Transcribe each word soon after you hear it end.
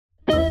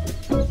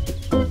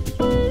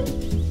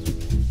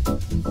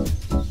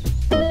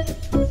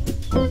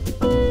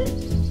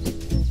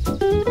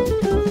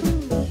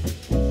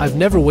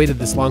never waited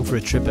this long for a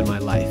trip in my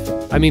life.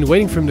 I mean,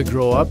 waiting for him to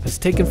grow up has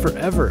taken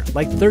forever,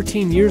 like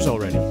 13 years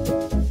already.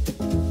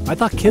 I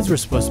thought kids were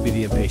supposed to be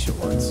the impatient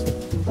ones.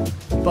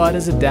 But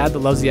as a dad that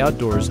loves the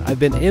outdoors, I've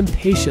been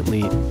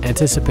impatiently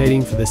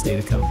anticipating for this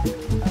day to come.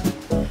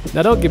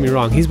 Now don't get me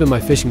wrong, he's been my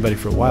fishing buddy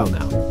for a while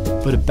now,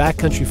 but a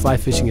backcountry fly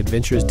fishing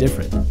adventure is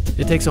different.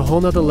 It takes a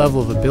whole nother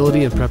level of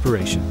ability and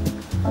preparation.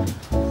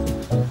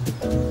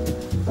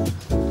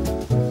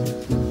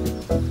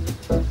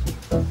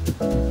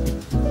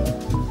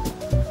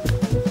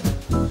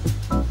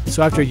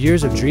 So after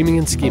years of dreaming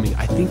and scheming,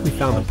 I think we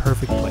found the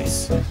perfect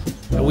place.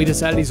 And we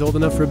decided he's old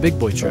enough for a big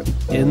boy trip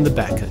in the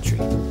backcountry.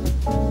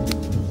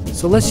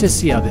 So let's just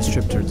see how this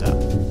trip turns out.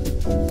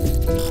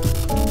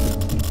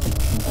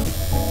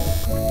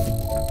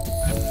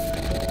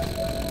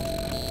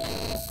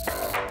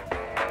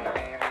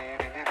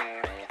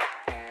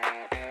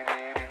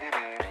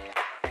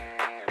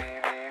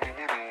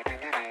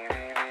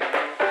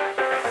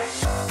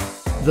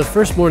 The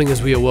first morning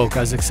as we awoke,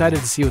 I was excited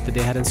to see what the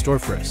day had in store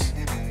for us.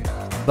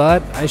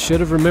 But I should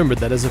have remembered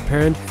that as a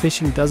parent,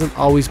 fishing doesn't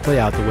always play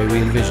out the way we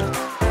envisioned.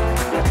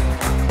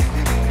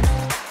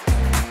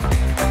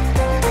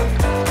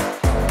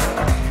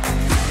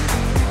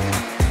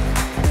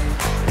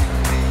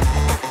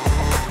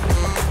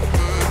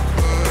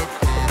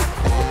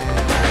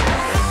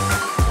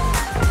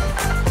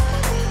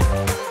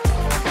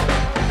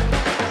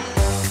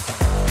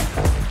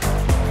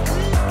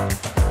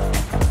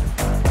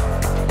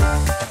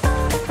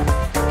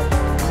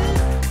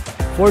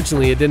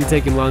 Fortunately, it didn't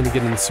take him long to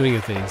get in the swing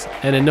of things,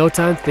 and in no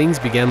time, things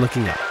began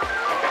looking up.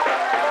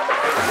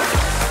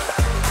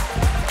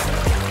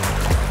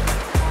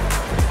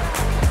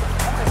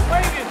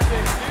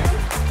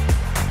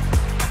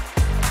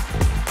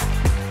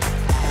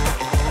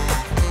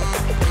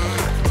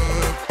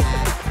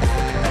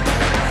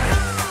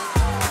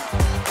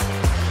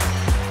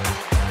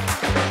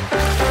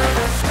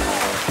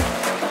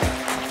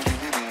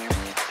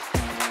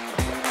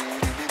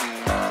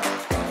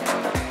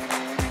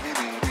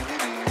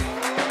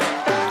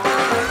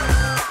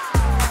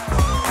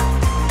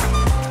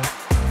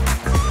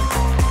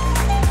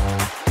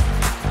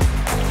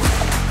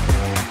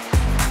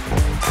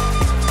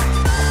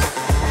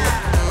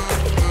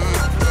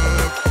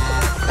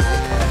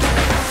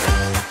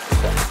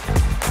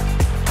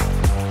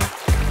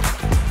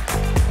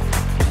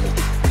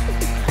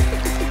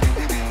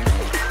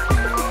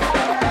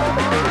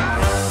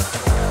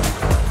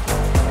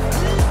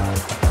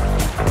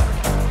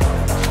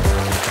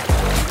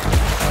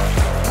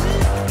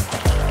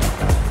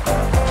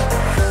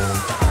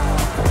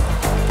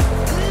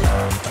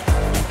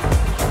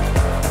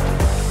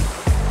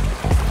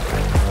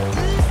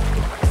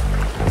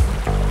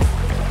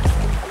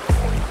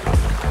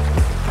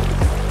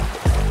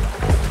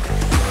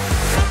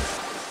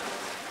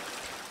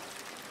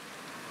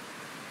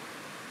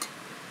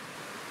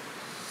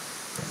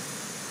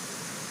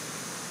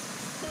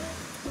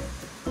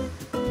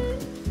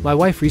 My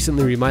wife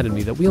recently reminded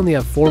me that we only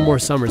have 4 more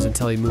summers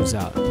until he moves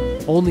out.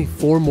 Only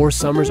 4 more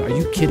summers? Are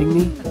you kidding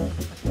me?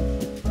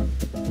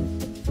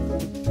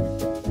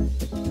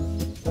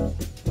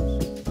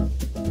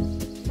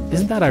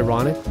 Isn't that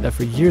ironic? That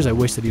for years I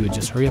wished that he would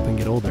just hurry up and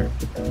get older.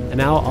 And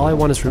now all I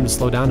want is for him to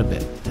slow down a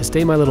bit, to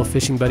stay my little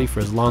fishing buddy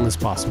for as long as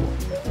possible.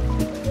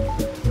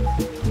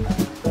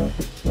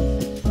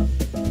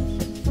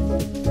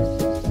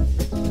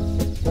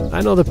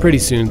 I know that pretty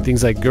soon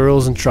things like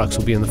girls and trucks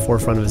will be in the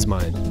forefront of his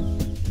mind.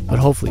 But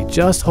hopefully,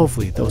 just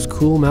hopefully, those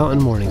cool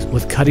mountain mornings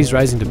with cutties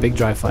rising to big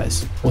dry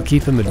flies will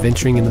keep him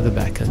adventuring into the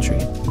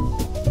backcountry.